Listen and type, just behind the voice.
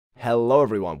Hello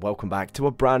everyone, welcome back to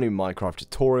a brand new Minecraft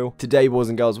tutorial. Today, boys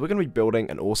and girls, we're going to be building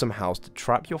an awesome house to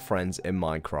trap your friends in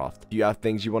Minecraft. If you have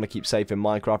things you want to keep safe in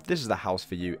Minecraft, this is the house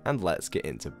for you, and let's get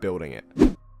into building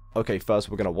it. Okay, first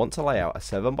we're going to want to lay out a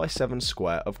 7x7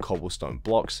 square of cobblestone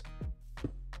blocks.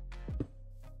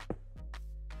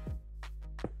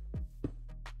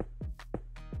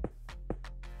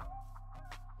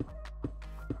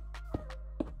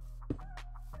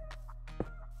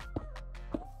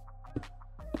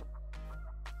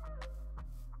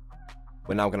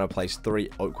 We're now going to place 3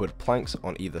 oak wood planks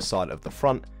on either side of the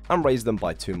front and raise them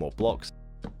by 2 more blocks.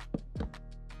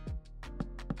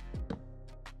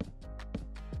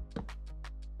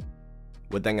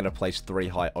 We're then going to place 3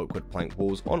 high oak wood plank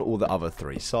walls on all the other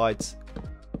 3 sides.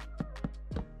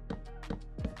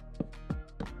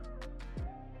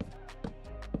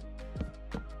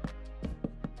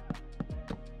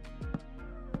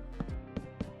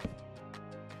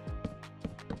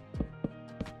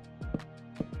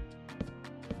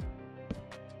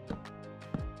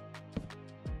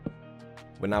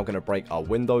 We're now going to break our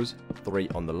windows, 3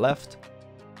 on the left,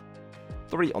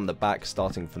 3 on the back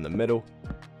starting from the middle,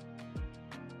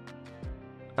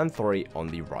 and 3 on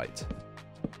the right.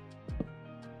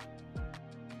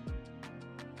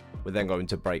 We're then going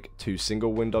to break 2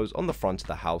 single windows on the front of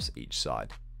the house each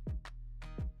side.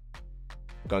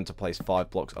 We're going to place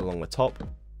 5 blocks along the top,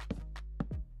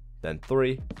 then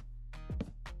 3,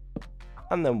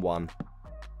 and then 1,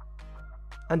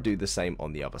 and do the same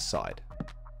on the other side.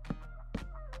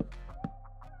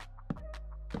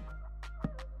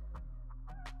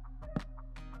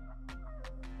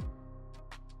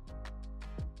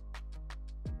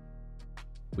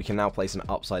 We can now place an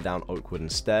upside down oak wooden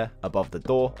stair above the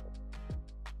door,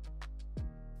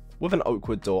 with an oak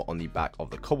wood door on the back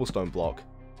of the cobblestone block.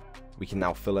 We can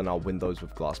now fill in our windows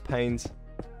with glass panes,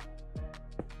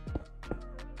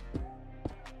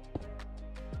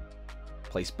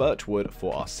 place birch wood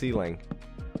for our ceiling,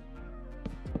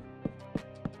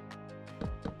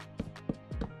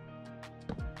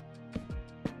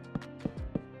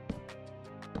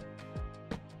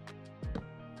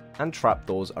 and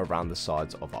trapdoors around the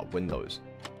sides of our windows.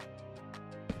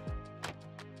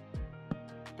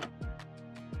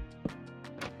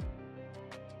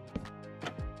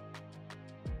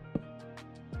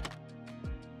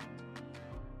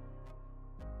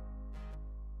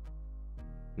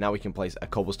 Now we can place a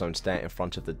cobblestone stair in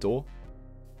front of the door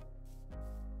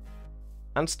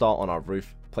and start on our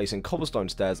roof, placing cobblestone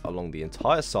stairs along the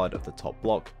entire side of the top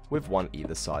block with 1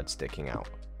 either side sticking out,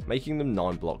 making them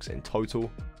 9 blocks in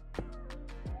total.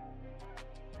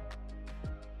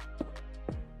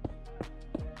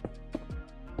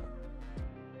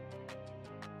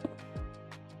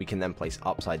 We can then place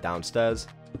upside down stairs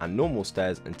and normal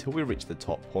stairs until we reach the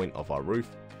top point of our roof.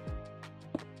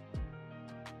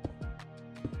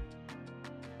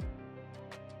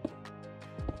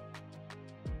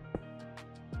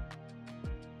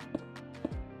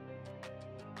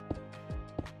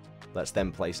 Let's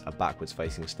then place a backwards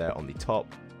facing stair on the top.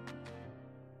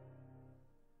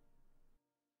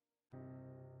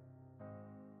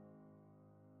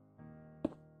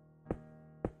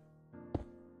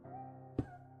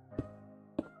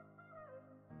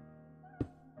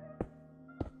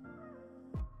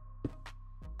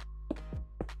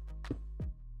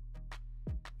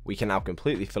 We can now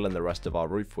completely fill in the rest of our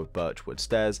roof with birchwood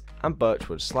stairs and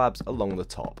birchwood slabs along the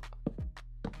top.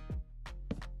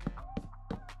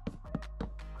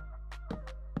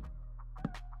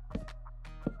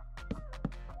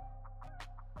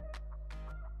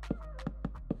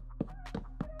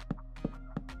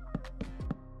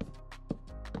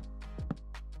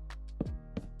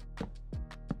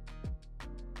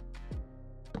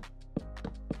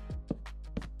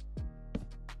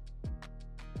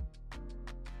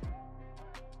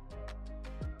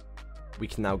 We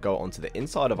can now go onto the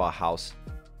inside of our house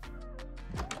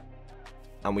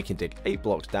and we can dig 8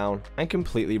 blocks down and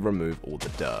completely remove all the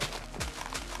dirt.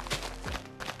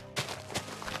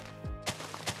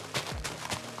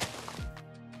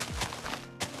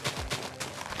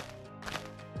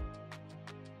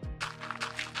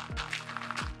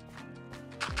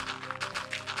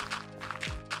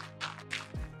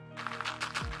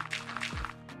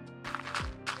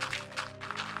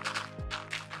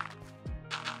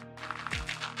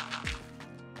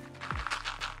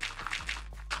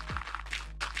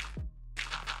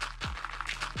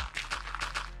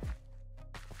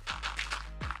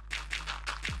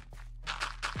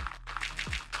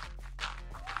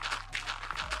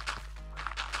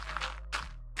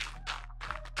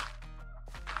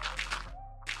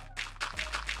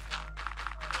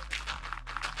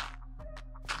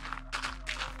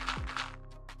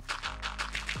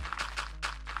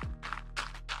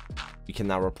 We can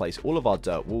now replace all of our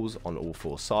dirt walls on all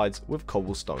 4 sides with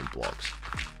cobblestone blocks.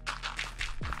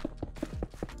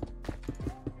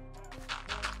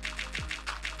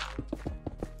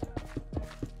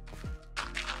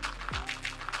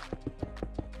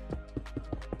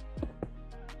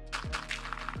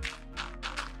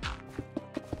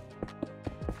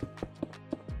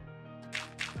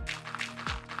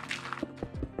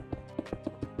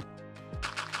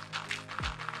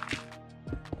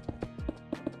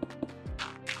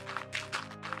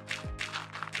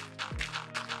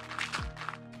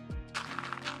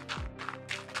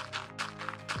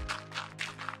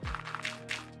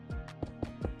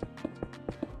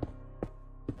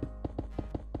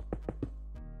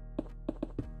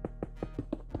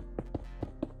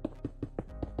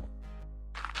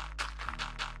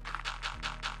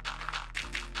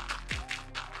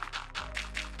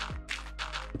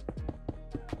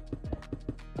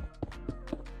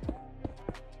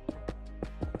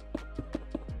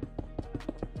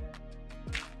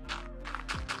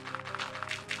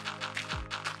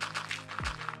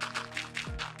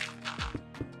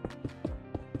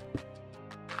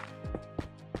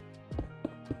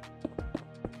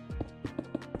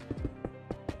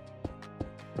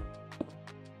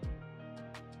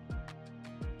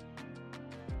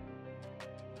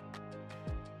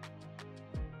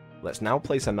 Let's now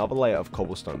place another layer of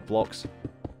cobblestone blocks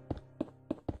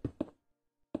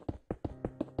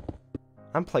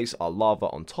and place our lava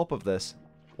on top of this.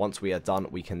 Once we are done,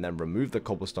 we can then remove the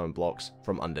cobblestone blocks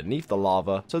from underneath the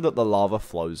lava so that the lava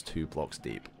flows 2 blocks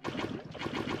deep.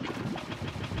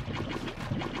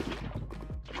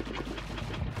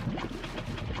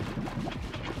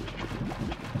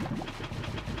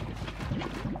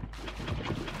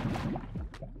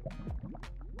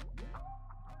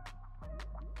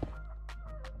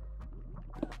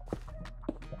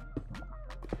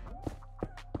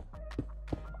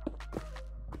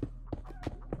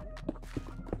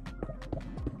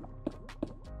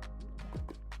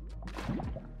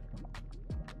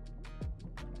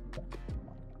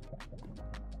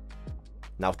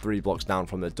 Now 3 blocks down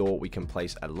from the door, we can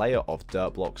place a layer of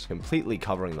dirt blocks completely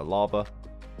covering the lava.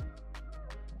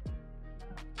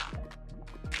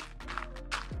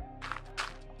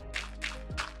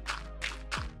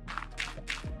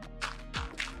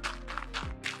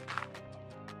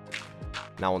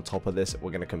 Now on top of this,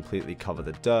 we're going to completely cover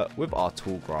the dirt with our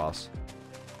tall grass.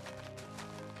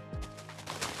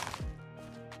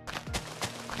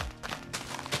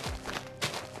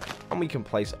 And we can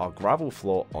place our gravel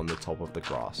floor on the top of the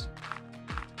grass.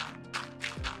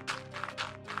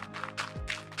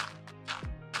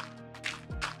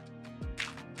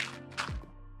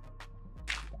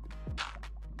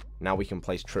 Now we can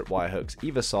place tripwire hooks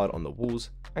either side on the walls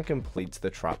and complete the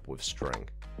trap with string.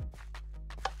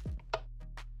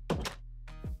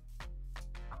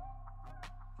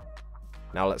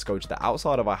 Now let's go to the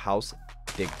outside of our house,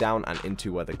 dig down and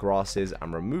into where the grass is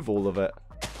and remove all of it.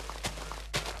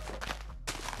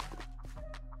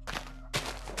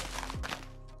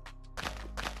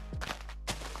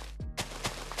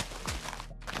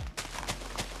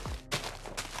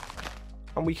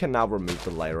 And we can now remove the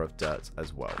layer of dirt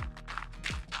as well.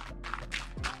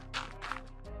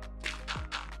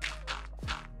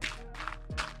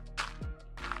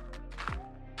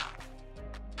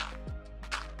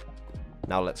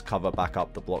 Now let's cover back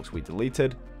up the blocks we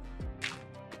deleted.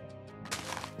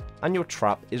 And your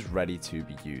trap is ready to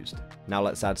be used. Now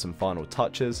let's add some final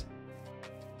touches.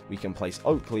 We can place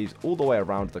oak leaves all the way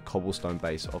around the cobblestone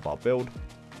base of our build.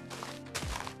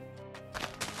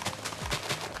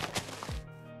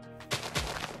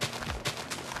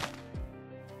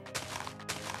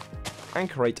 And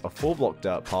create a 4-block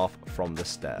dirt path from the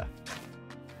stair.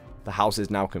 The house is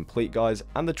now complete, guys,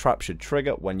 and the trap should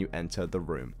trigger when you enter the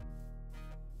room.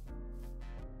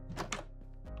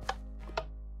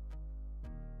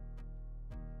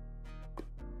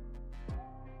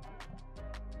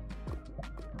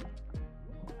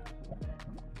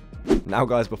 Now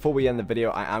guys, before we end the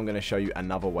video, I am going to show you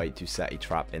another way to set a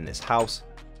trap in this house.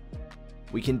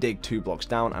 We can dig 2 blocks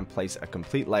down and place a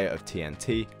complete layer of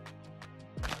TNT.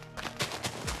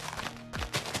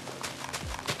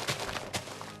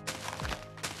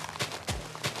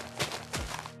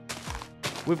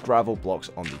 With gravel blocks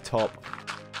on the top.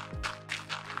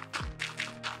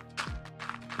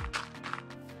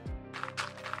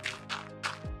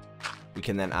 We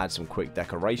can then add some quick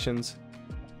decorations.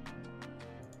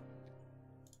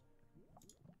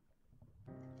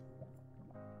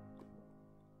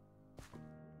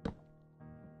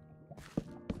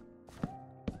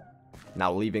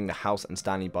 Now leaving the house and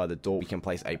standing by the door, we can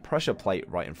place a pressure plate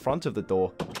right in front of the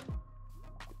door.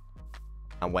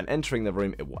 and when entering the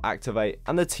room it will activate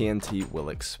and the TNT will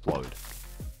explode.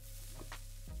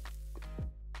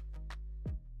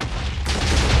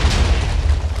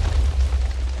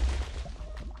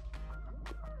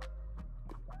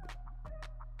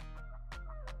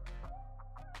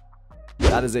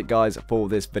 That is it guys for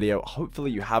this video.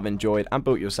 Hopefully you have enjoyed and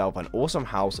built yourself an awesome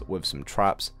house with some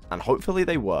traps, and hopefully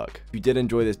they work. If you did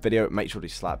enjoy this video, make sure to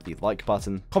slap the like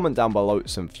button, comment down below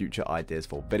some future ideas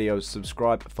for videos,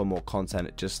 subscribe for more content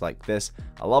just like this.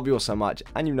 I love you all so much,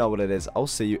 and you know what it is. I'll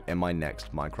see you in my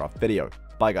next Minecraft video.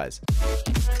 Bye guys.